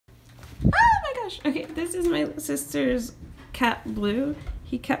gosh. Okay, this is my sister's cat, Blue.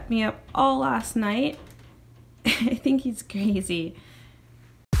 He kept me up all last night. I think he's crazy.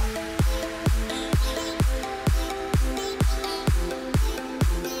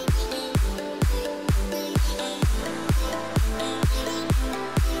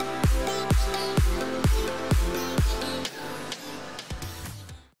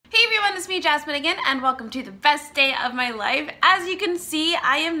 It's me, Jasmine, again, and welcome to the best day of my life. As you can see,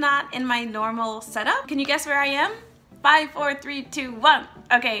 I am not in my normal setup. Can you guess where I am? 5, 4, 3, 2, 1.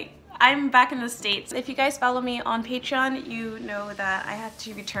 Okay, I'm back in the States. If you guys follow me on Patreon, you know that I had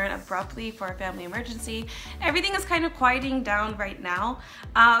to return abruptly for a family emergency. Everything is kind of quieting down right now,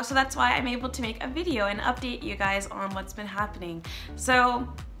 so that's why I'm able to make a video and update you guys on what's been happening. So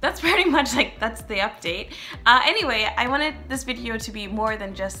that's pretty much that's the update. Anyway, I wanted this video to be more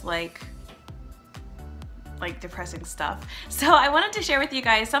than just like depressing stuff. So I wanted to share with you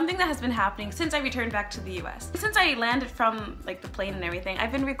guys something that has been happening since I returned back to the US. Since I landed from the plane and everything,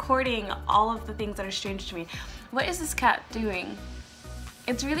 I've been recording all of the things that are strange to me. What is this cat doing?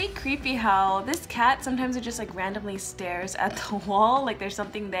 It's really creepy how this cat sometimes it just randomly stares at the wall, like there's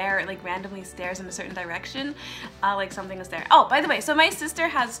something there, it randomly stares in a certain direction, like something is there. Oh, by the way, so my sister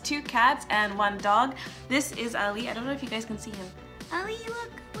has 2 cats and 1 dog. This is Ali. I don't know if you guys can see him. Ali,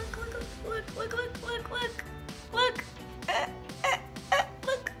 look, look, look, look, look, look, look, look, look,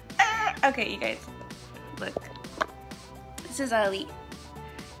 look. Okay, you guys, look. This is Ali.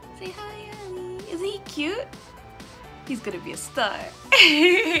 Say hi, Ali. Isn't he cute? He's gonna be a star.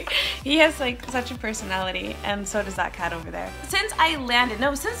 He has such a personality, and so does that cat over there. Since I landed,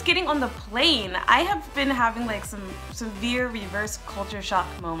 no, since getting on the plane, I have been having some severe reverse culture shock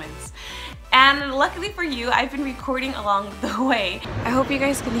moments. And luckily for you, I've been recording along the way. I hope you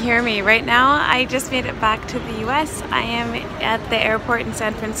guys can hear me. Right now, I just made it back to the US. I am at the airport in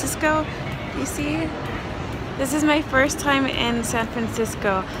San Francisco. You see? This is my first time in San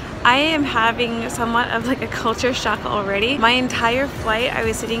Francisco. I am having somewhat of a culture shock already. My entire flight, I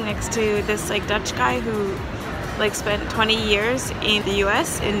was sitting next to this Dutch guy who spent 20 years in the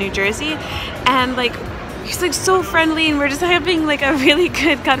US, in New Jersey, and he's so friendly, and we're just having a really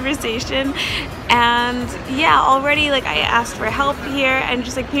good conversation. And yeah, already I asked for help here, and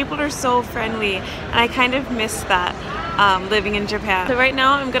just people are so friendly, and I kind of miss that living in Japan. So right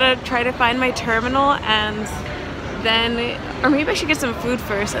now I'm gonna try to find my terminal, and then, or maybe I should get some food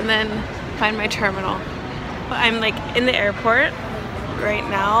first and then find my terminal. I'm in the airport right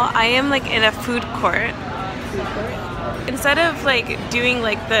now. I am in a food court. Instead of doing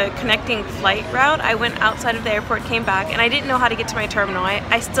the connecting flight route, I went outside of the airport, came back, and I didn't know how to get to my terminal.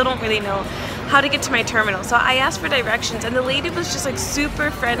 I still don't really know how to get to my terminal. So I asked for directions, and the lady was just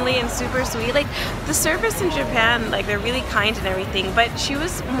super friendly and super sweet. The service in Japan, they're really kind and everything, but she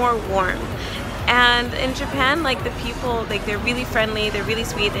was more warm. And in Japan, the people, they're really friendly, they're really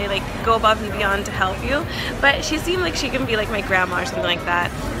sweet, they go above and beyond to help you. But she seemed like she can be my grandma or something like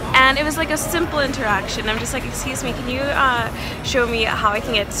that. And it was a simple interaction. I'm just excuse me, can you show me how I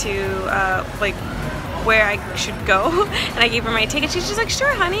can get to where I should go? And I gave her my ticket. She's just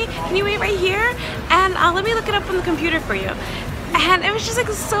sure honey, can you wait right here? And let me look it up on the computer for you. And it was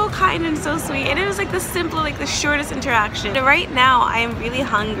just so kind and so sweet, and it was the simple, the shortest interaction. Right now I am really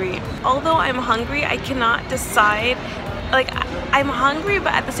hungry. Although I'm hungry, I cannot decide. I'm hungry,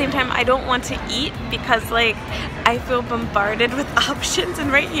 but at the same time I don't want to eat because I feel bombarded with options.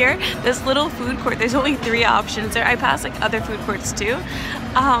 And right here, this little food court, there's only 3 options there. I passed other food courts too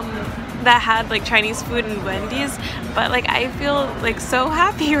that had Chinese food and Wendy's, but I feel so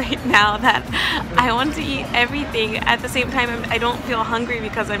happy right now that I want to eat everything. At the same time, I don't feel hungry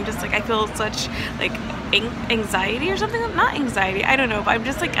because I'm just I feel such anxiety or something. Not anxiety, I don't know, but I'm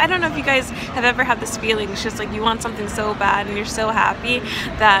just I don't know if you guys have ever had this feeling. It's just you want something so bad and you're so happy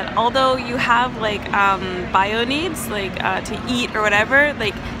that although you have bio needs to eat or whatever,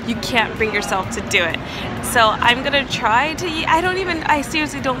 you can't bring yourself to do it. So I'm gonna try to eat. I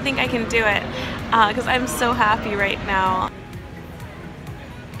seriously don't think I can do it because I'm so happy right now.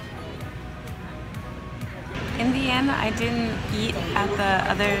 In the end, I didn't eat at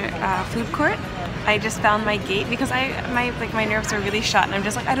the other food court. I just found my gate because my nerves are really shot, and I'm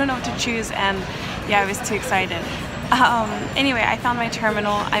just I don't know what to choose, and yeah, I was too excited. Anyway, I found my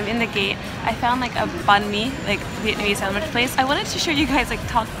terminal. I'm in the gate. I found a banh mi, Vietnamese sandwich place. I wanted to show you guys,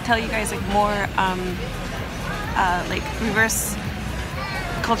 tell you guys more reverse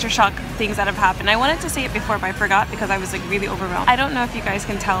culture shock things that have happened. I wanted to say it before, but I forgot because I was really overwhelmed. I don't know if you guys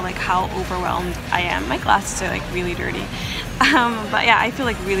can tell how overwhelmed I am. My glasses are really dirty. But yeah, I feel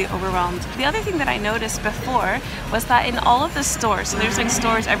like really overwhelmed. The other thing that I noticed before was that in all of the stores, so there's like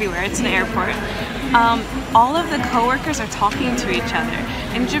stores everywhere, it's an airport, all of the coworkers are talking to each other.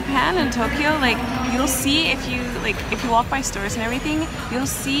 In Japan and Tokyo, like you'll see if you walk by stores and everything, you'll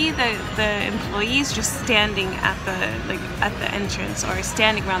see the employees just standing at the entrance or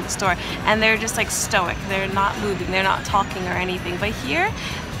standing around the store, and they're just like stoic. They're not moving, they're not talking or anything. But here,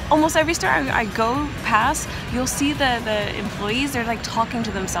 almost every store I go past, you'll see the employees, they're like talking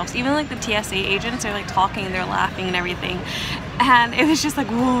to themselves. Even like the TSA agents, they're like talking and they're laughing and everything. And it was just like,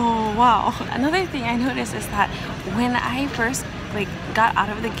 whoa, wow. Another thing I noticed is that when I first like got out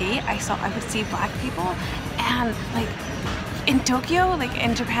of the gate, I would see black people, and like in Tokyo, like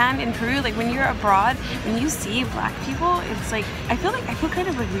in Japan, in Peru, like when you're abroad, when you see black people, it's like, I feel kind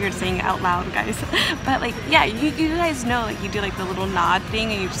of like weird saying it out loud, guys. But like, yeah, you guys know, like you do like the little nod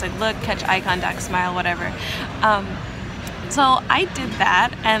thing and you just like look, catch eye contact, smile, whatever. So I did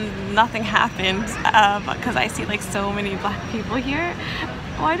that and nothing happened because I see like so many black people here.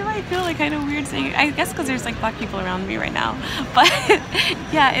 Why do I feel like kind of weird saying it? I guess because there's like black people around me right now. But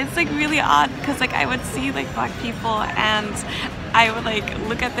yeah, it's like really odd because like I would see like black people and I would like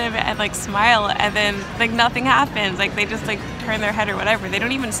look at them and like smile, and then like nothing happens. Like they just like turn their head or whatever. They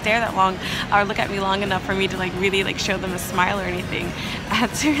don't even stare that long or look at me long enough for me to like really like show them a smile or anything.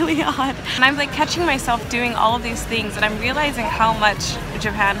 It's really odd. And I'm like catching myself doing all of these things, and I'm realizing how much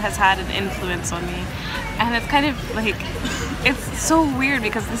Japan has had an influence on me. And it's kind of like, it's so weird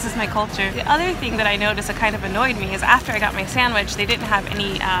because this is my culture. The other thing that I noticed that kind of annoyed me is after I got my sandwich, they didn't have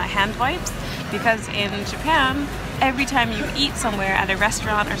any hand wipes, because in Japan, every time you eat somewhere at a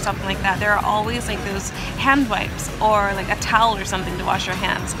restaurant or something like that, there are always like those hand wipes or like a towel or something to wash your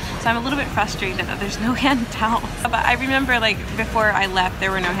hands. So I'm a little bit frustrated that there's no hand towels. But I remember like before I left,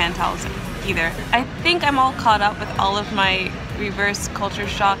 there were no hand towels either. I think I'm all caught up with all of my reverse culture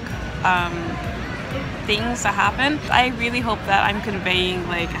shock things that happen. I really hope that I'm conveying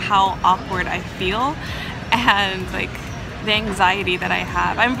like how awkward I feel and like the anxiety that I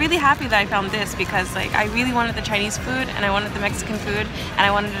have. I'm really happy that I found this because like I really wanted the Chinese food and I wanted the Mexican food and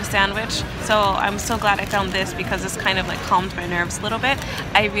I wanted a sandwich. So I'm so glad I found this because this kind of like calmed my nerves a little bit.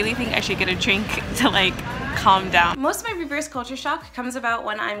 I really think I should get a drink to like calm down. Most of my reverse culture shock comes about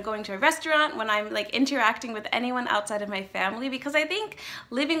when I'm going to a restaurant, when I'm like interacting with anyone outside of my family, because I think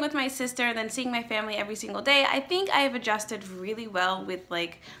living with my sister and then seeing my family every single day, I think I have adjusted really well with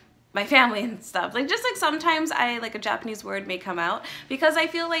like my family and stuff. Like just like sometimes a Japanese word may come out because I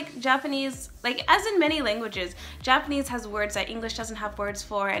feel like Japanese, like as in many languages, Japanese has words that English doesn't have words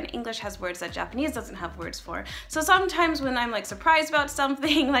for, and English has words that Japanese doesn't have words for. So sometimes when I'm like surprised about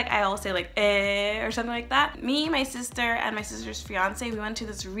something, like I'll say like or something like that. Me, my sister, and my sister's fiance, we went to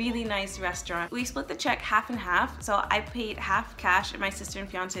this really nice restaurant. We split the check half and half. So I paid half cash and my sister and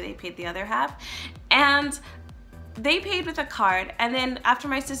fiance, they paid the other half. And they paid with a card, and then after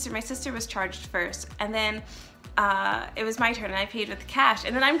my sister was charged first, and then it was my turn and I paid with cash,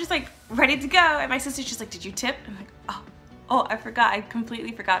 and then I'm just like ready to go, and my sister's just like, did you tip? I'm like, oh, I forgot, I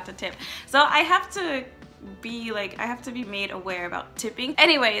completely forgot to tip. So I have to be made aware about tipping.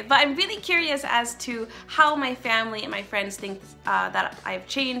 Anyway, but I'm really curious as to how my family and my friends think that I've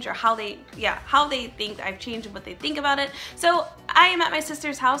changed, or how they think I've changed and what they think about it. So I am at my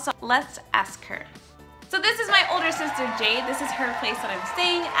sister's house, so let's ask her. So this is my older sister, Jade. This is her place that I'm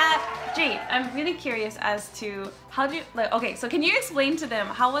staying at. Jade, I'm really curious as to how do you, like, okay, so can you explain to them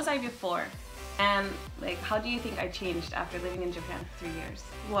how was I before? And like, how do you think I changed after living in Japan for 3 years?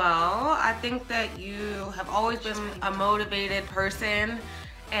 Well, I think that you have always been a motivated person,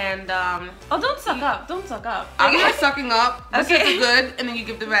 and oh, don't suck up, don't suck up. I'm not sucking up. This is good, and then you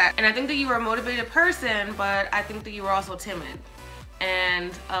give them back. And I think that you were a motivated person, but I think that you were also timid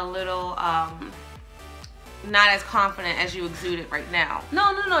and a little not as confident as you exuded right now.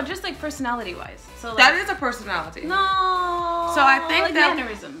 No, just like personality wise. So like, that is a personality. No. So I think like that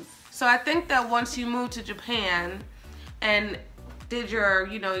mannerisms. So I think that once you moved to Japan and did your,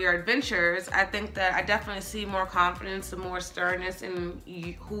 your adventures, I think that I definitely see more confidence and more sternness in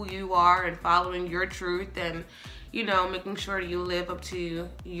who you are and following your truth and, making sure you live up to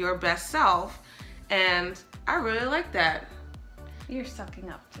your best self. And I really like that. You're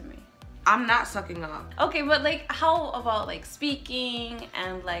sucking up to me. I'm not sucking up. Okay, but like, how about like speaking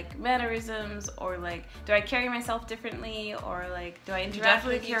and like mannerisms, or like, do I carry myself differently, or like, do I interact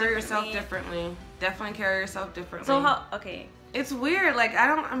with you differently? Definitely carry yourself differently. Definitely carry yourself differently. So how, okay. It's weird, like,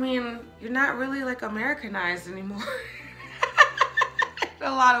 you're not really like Americanized anymore. In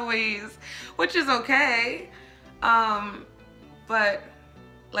a lot of ways, which is okay. But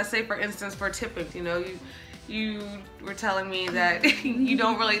let's say for instance for tipping, you were telling me that you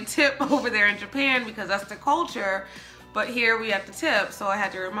don't really tip over there in Japan because that's the culture, but here we have to tip, so I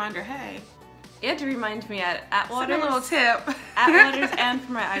had to remind her, hey. You had to remind me at Waters. Send a little tip. At Waters and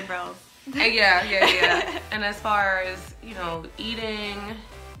for my eyebrows. Yeah. And as far as, you know, eating,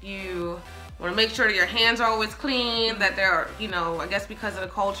 you want to make sure that your hands are always clean, that they're, you know, I guess because of the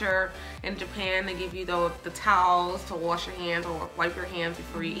culture in Japan, they give you the towels to wash your hands or wipe your hands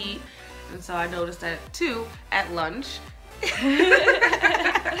before you eat. And so I noticed that too at lunch.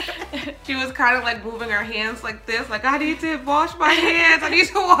 She was kind of like moving her hands like this, like, I need to wash my hands, I need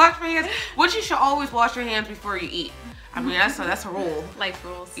to wash my hands. Which you should always wash your hands before you eat. I mean, that's a rule. Life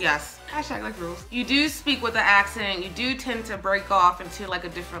rules. Yes. Hashtag life rules. You do speak with an accent. You do tend to break off into like a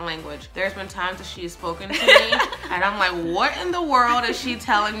different language. There's been times that she has spoken to me and I'm like, what in the world is she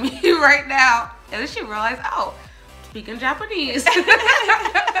telling me right now? And then she realized, oh, speaking Japanese.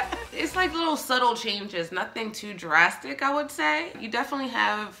 It's like little subtle changes, nothing too drastic, I would say. You definitely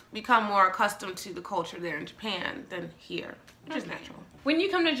have become more accustomed to the culture there in Japan than here, which is natural. When you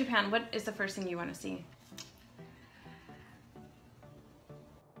come to Japan, what is the first thing you want to see?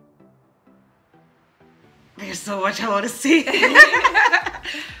 There's so much I want to see. Or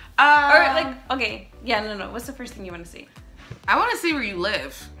like, okay, yeah, no. What's the first thing you want to see? I want to see where you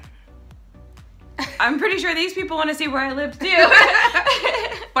live. I'm pretty sure these people want to see where I live too.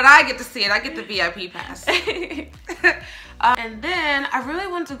 But I get to see it. I get the VIP pass. And then I really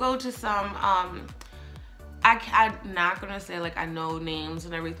want to go to some, I'm not going to say like I know names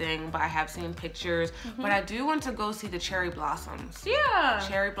and everything, but I have seen pictures. But I do want to go see the cherry blossoms. Yeah.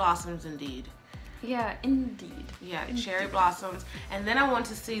 Cherry blossoms indeed. Yeah, indeed. Yeah, cherry blossoms. And then I want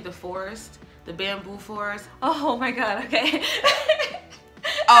to see the forest, the bamboo forest. Oh my god, okay.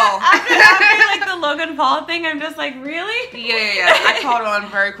 Oh. After like the Logan Paul thing, I'm just like, really? Yeah. I caught on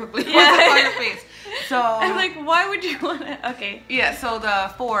very quickly. Yeah. On your face. So I'm like, why would you want to? Okay. Yeah, so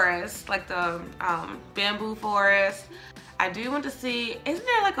the forest, like the bamboo forest. I do want to see, isn't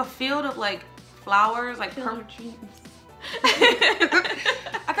there like a field of like flowers, like purple dreams?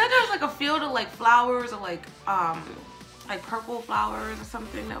 I thought there was like a field of like flowers or like purple flowers or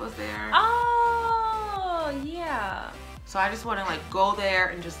something that was there. Oh, yeah. So I just want to like go there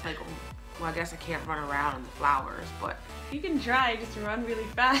and just like, well, I guess I can't run around in the flowers, but you can try, just run really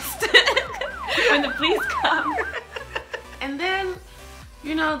fast when the police come. And then,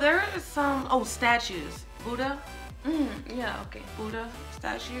 you know, there is some statues. Buddha. Yeah, okay. Buddha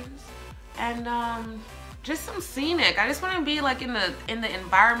statues, and just some scenic. I just want to be like in the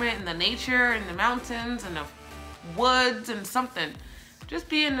environment, in the nature, in the mountains, and the woods, and something. Just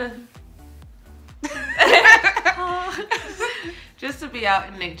be in the. Just to be out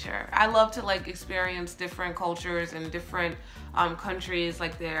in nature. I love to like experience different cultures and different countries,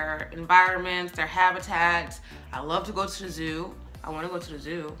 like their environments, their habitats. I love to go to the zoo. I want to go to the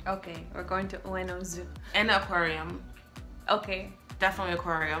zoo. Okay, we're going to Ueno Zoo. And the aquarium. Okay. Definitely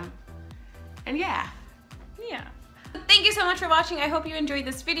aquarium. And yeah. Thank you so much for watching. I hope you enjoyed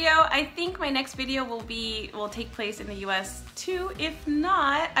this video. I think my next video will take place in the US too. If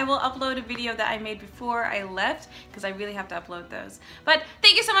not, I will upload a video that I made before I left because I really have to upload those. But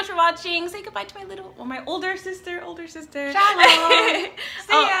thank you so much for watching. Say goodbye to my older sister. Shalom.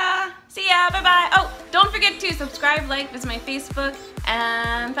 See ya. Bye-bye. Oh, don't forget to subscribe, like, visit my Facebook,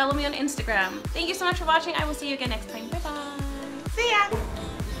 and follow me on Instagram. Thank you so much for watching. I will see you again next time. Bye-bye. See ya.